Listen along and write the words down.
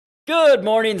Good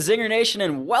morning, Zinger Nation,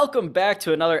 and welcome back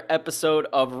to another episode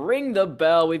of Ring the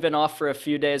Bell. We've been off for a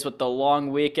few days with the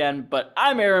long weekend, but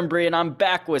I'm Aaron Bree, and I'm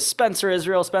back with Spencer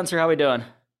Israel. Spencer, how we doing?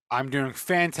 I'm doing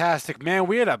fantastic, man.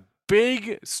 We had a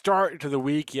big start to the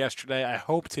week yesterday. I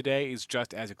hope today is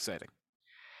just as exciting.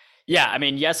 Yeah, I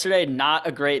mean, yesterday, not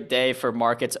a great day for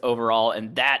markets overall,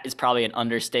 and that is probably an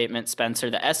understatement,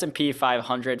 Spencer. The S&P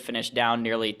 500 finished down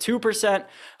nearly 2%,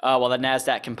 while the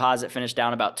NASDAQ Composite finished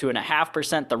down about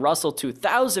 2.5%. The Russell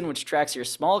 2000, which tracks your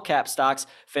small cap stocks,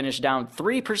 finished down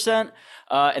 3%,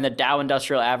 and the Dow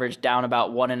Industrial Average down about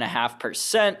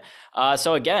 1.5%.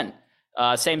 So again,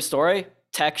 same story,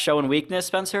 tech showing weakness,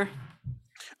 Spencer?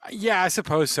 Yeah, I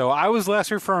suppose so. I was less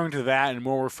referring to that and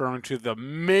more referring to the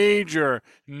major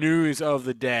news of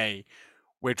the day,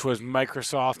 which was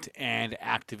Microsoft and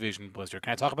Activision Blizzard.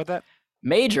 Can I talk about that?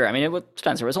 Major. I mean,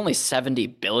 Spencer, it was only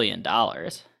 $70 billion.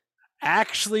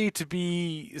 Actually, to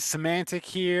be semantic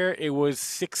here, it was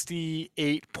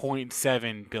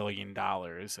 $68.7 billion.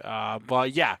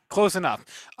 But yeah, close enough.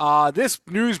 This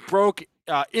news broke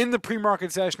in the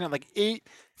pre-market session at like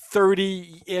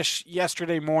 8:30-ish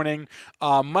yesterday morning.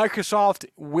 Microsoft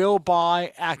will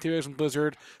buy Activision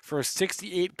Blizzard for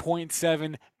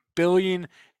 $68.7 billion.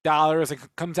 It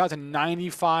comes out to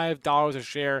 $95 a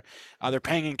share. They're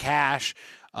paying in cash.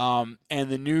 And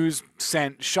the news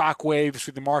sent shockwaves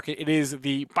through the market. It is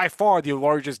by far the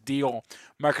largest deal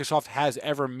Microsoft has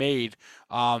ever made,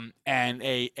 and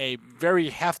a very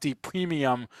hefty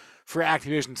premium for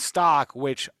Activision stock,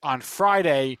 which on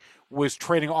Friday was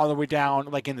trading all the way down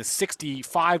like in the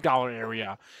 $65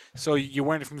 area. So you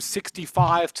went from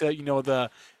 65 to the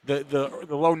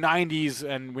low 90s,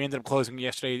 and we ended up closing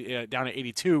yesterday down at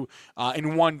 82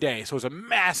 in one day. So it was a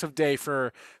massive day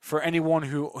for anyone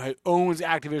who owns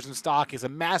Activision stock. It's a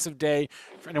massive day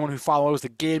for anyone who follows the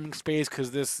gaming space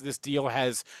because this deal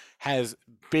has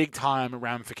big time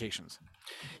ramifications.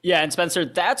 Yeah, and Spencer,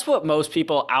 that's what most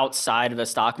people outside of the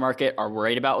stock market are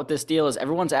worried about with this deal is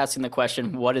everyone's asking the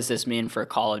question, what does this mean for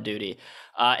Call of Duty?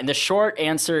 And the short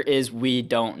answer is we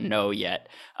don't know yet.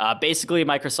 Basically,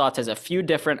 Microsoft has a few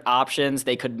different options.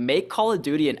 They could make Call of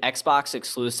Duty an Xbox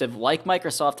exclusive like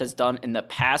Microsoft has done in the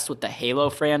past with the Halo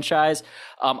franchise.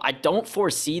 I don't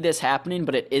foresee this happening,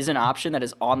 but it is an option that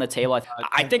is on the table.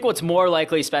 I think what's more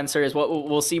likely, Spencer, is what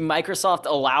we'll see Microsoft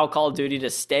allow Call of Duty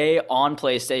to stay on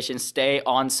PlayStation, stay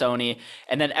on Sony,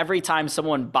 and then every time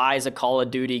someone buys a Call of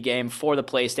Duty game for the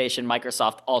PlayStation,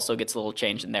 Microsoft also gets a little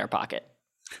change in their pocket.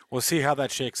 We'll see how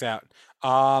that shakes out.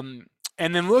 And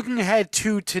then looking ahead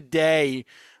to today,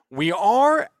 we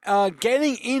are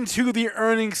getting into the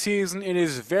earnings season. It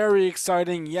is very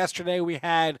exciting. Yesterday we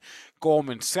had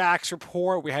Goldman Sachs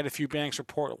report. We had a few banks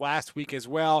report last week as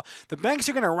well. The banks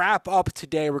are going to wrap up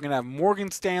today. We're going to have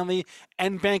Morgan Stanley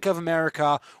and Bank of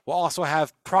America. We'll also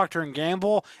have Procter &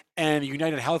 Gamble and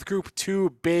United Health Group,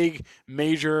 two big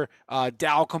major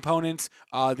Dow components.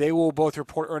 They will both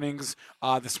report earnings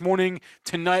this morning.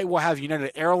 Tonight we'll have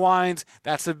United Airlines.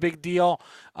 That's a big deal.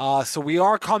 So we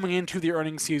are coming into the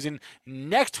earnings season.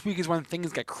 Next week is when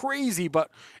things get crazy,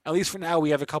 but at least for now we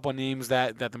have a couple of names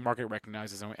that the market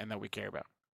recognizes and that we care about.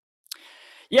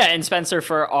 Yeah, and Spencer,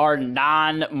 for our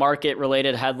non-market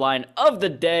related headline of the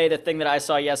day, the thing that I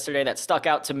saw yesterday that stuck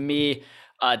out to me,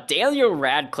 Daniel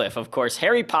Radcliffe, of course,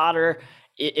 Harry Potter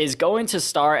is going to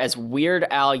star as Weird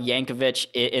Al Yankovic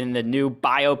in the new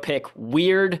biopic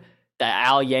Weird, the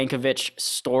Al Yankovic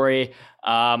story.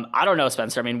 I don't know,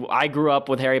 Spencer. I mean, I grew up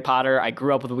with Harry Potter. I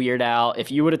grew up with Weird Al. If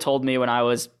you would have told me when I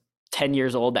was 10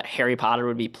 years old that Harry Potter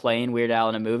would be playing Weird Al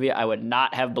in a movie, I would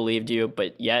not have believed you,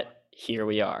 but yet here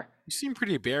we are. You seem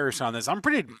pretty bearish on this. I'm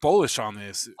pretty bullish on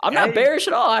this. I'm not bearish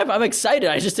at all. I'm excited.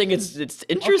 I just think it's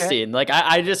interesting. Okay. Like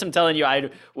I just am telling you,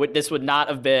 this would not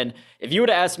have been if you would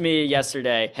have asked me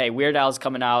yesterday. Hey, Weird Al's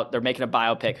coming out. They're making a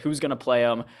biopic. Who's gonna play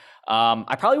him?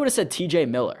 I probably would have said T.J.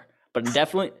 Miller, but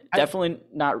definitely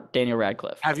not Daniel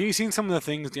Radcliffe. Have you seen some of the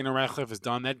things Daniel Radcliffe has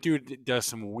done? That dude does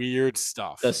some weird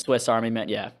stuff. The Swiss Army Man,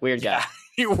 yeah, weird guy.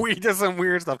 Yeah, he does some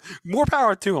weird stuff. More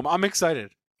power to him. I'm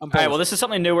excited. All right, well, this is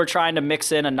something new. We're trying to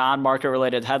mix in a non-market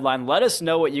related headline. Let us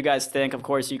know what you guys think. Of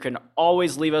course, you can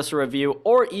always leave us a review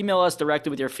or email us directly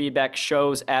with your feedback,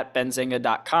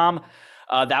 shows@benzinga.com.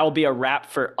 That will be a wrap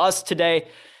for us today.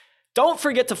 Don't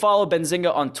forget to follow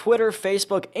Benzinga on Twitter,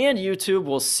 Facebook, and YouTube.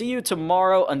 We'll see you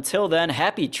tomorrow. Until then,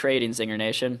 happy trading, Zinger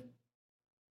Nation.